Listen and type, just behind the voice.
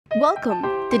Welcome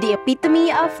to the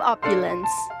epitome of opulence.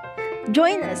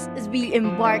 Join us as we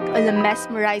embark on a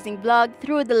mesmerizing vlog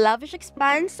through the lavish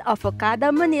expanse of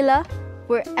Okada, Manila,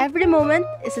 where every moment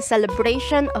is a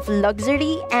celebration of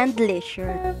luxury and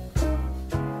leisure.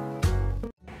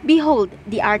 Behold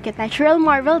the architectural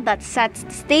marvel that sets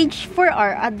the stage for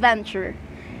our adventure.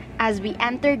 As we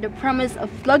enter, the promise of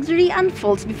luxury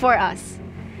unfolds before us.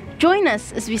 Join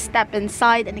us as we step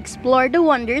inside and explore the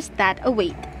wonders that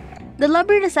await. The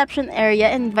lobby reception area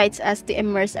invites us to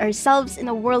immerse ourselves in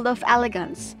a world of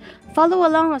elegance. Follow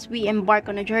along as we embark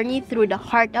on a journey through the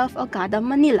heart of Okada,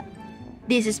 Manila.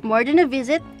 This is more than a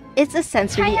visit, it's a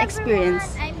sensory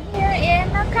experience. I'm here in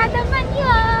Okada,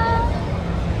 Manila.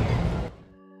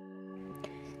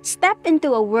 Step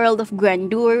into a world of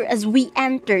grandeur as we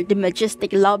enter the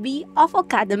majestic lobby of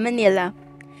Okada, Manila.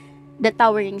 The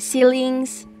towering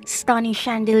ceilings, stunning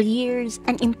chandeliers,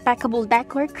 and impeccable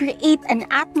decor create an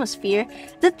atmosphere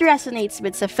that resonates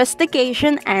with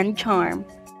sophistication and charm.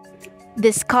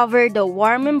 Discover the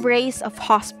warm embrace of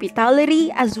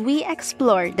hospitality as we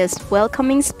explore this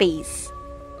welcoming space.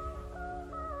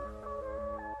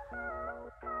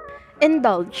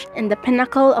 Indulge in the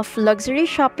pinnacle of luxury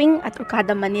shopping at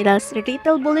Okada Manila's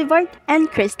Retail Boulevard and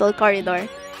Crystal Corridor.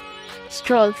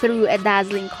 Stroll through a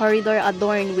dazzling corridor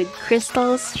adorned with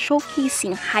crystals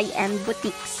showcasing high-end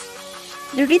boutiques.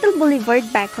 The Retail Boulevard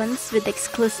beckons with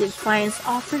exclusive finds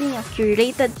offering a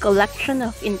curated collection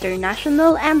of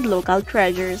international and local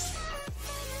treasures.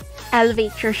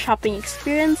 Elevate your shopping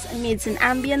experience amidst an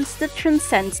ambience that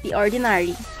transcends the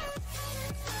ordinary.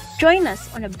 Join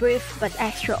us on a brief but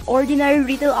extraordinary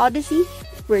retail odyssey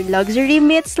where luxury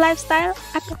meets lifestyle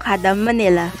at Okada,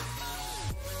 Manila.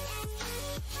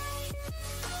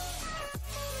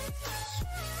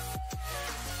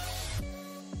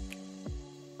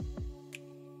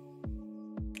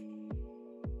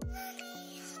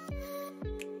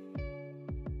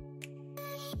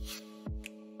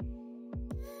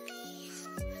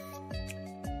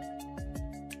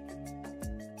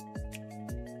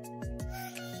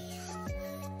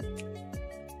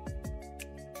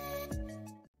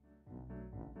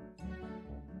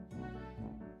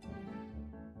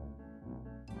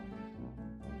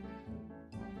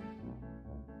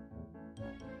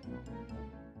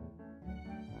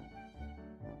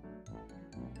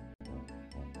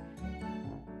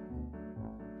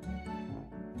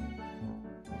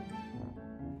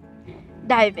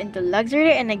 Dive into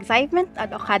luxury and excitement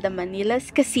at Okada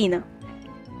Manila's casino.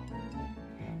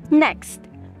 Next,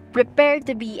 prepare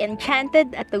to be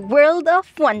enchanted at the world of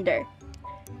wonder.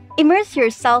 Immerse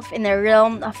yourself in a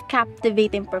realm of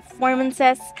captivating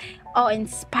performances,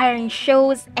 awe-inspiring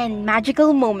shows, and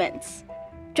magical moments.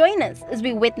 Join us as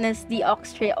we witness the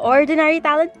extraordinary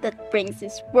talent that brings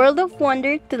this world of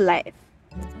wonder to life.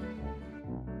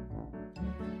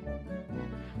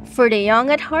 For the young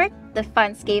at heart, the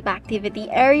Funscape activity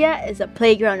area is a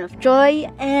playground of joy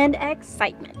and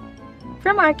excitement.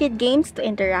 From arcade games to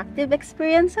interactive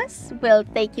experiences, we'll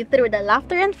take you through the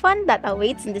laughter and fun that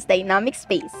awaits in this dynamic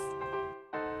space.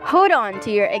 Hold on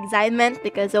to your excitement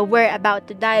because we're about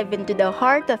to dive into the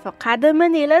heart of Okada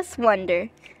Manila's wonder,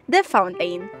 the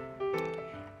fountain.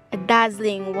 A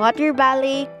dazzling water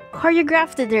ballet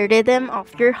choreographed to the rhythm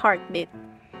of your heartbeat.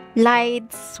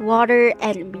 Lights, water,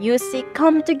 and music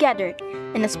come together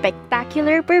in a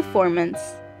spectacular performance.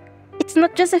 It's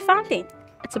not just a fountain,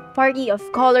 it's a party of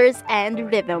colors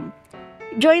and rhythm.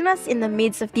 Join us in the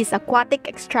midst of this aquatic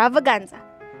extravaganza,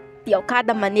 the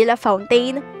Okada Manila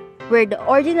Fountain, where the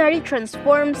ordinary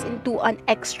transforms into an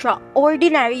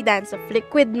extraordinary dance of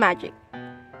liquid magic.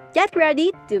 Get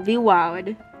ready to be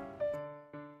wowed.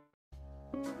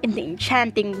 In the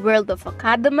enchanting world of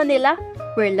Okada, Manila,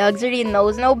 where luxury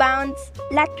knows no bounds,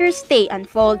 let your stay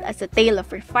unfold as a tale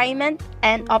of refinement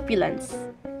and opulence.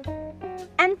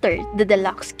 Enter the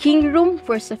deluxe king room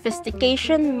where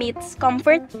sophistication meets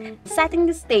comfort, setting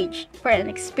the stage for an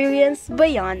experience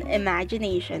beyond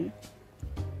imagination.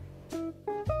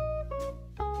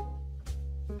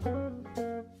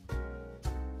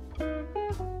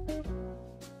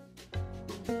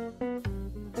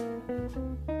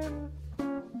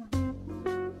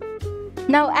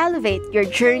 Now elevate your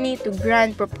journey to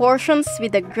grand proportions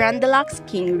with the Grand Deluxe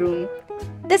King Room.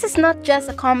 This is not just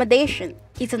accommodation,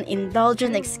 it's an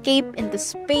indulgent escape into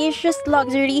spacious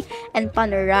luxury and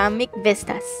panoramic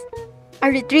vistas. A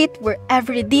retreat where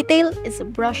every detail is a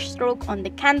brushstroke on the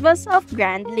canvas of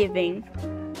grand living.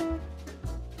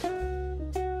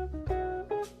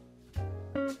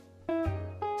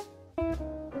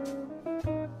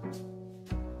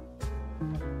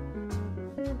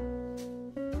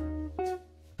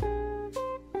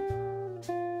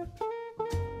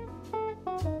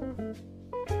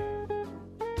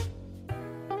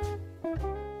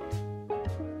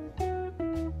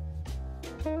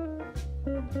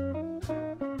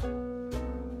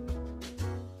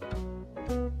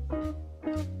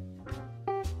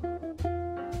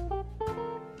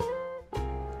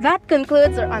 That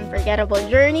concludes our unforgettable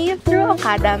journey through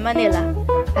Okada, Manila,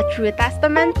 a true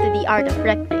testament to the art of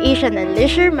recreation and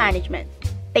leisure management.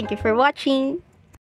 Thank you for watching.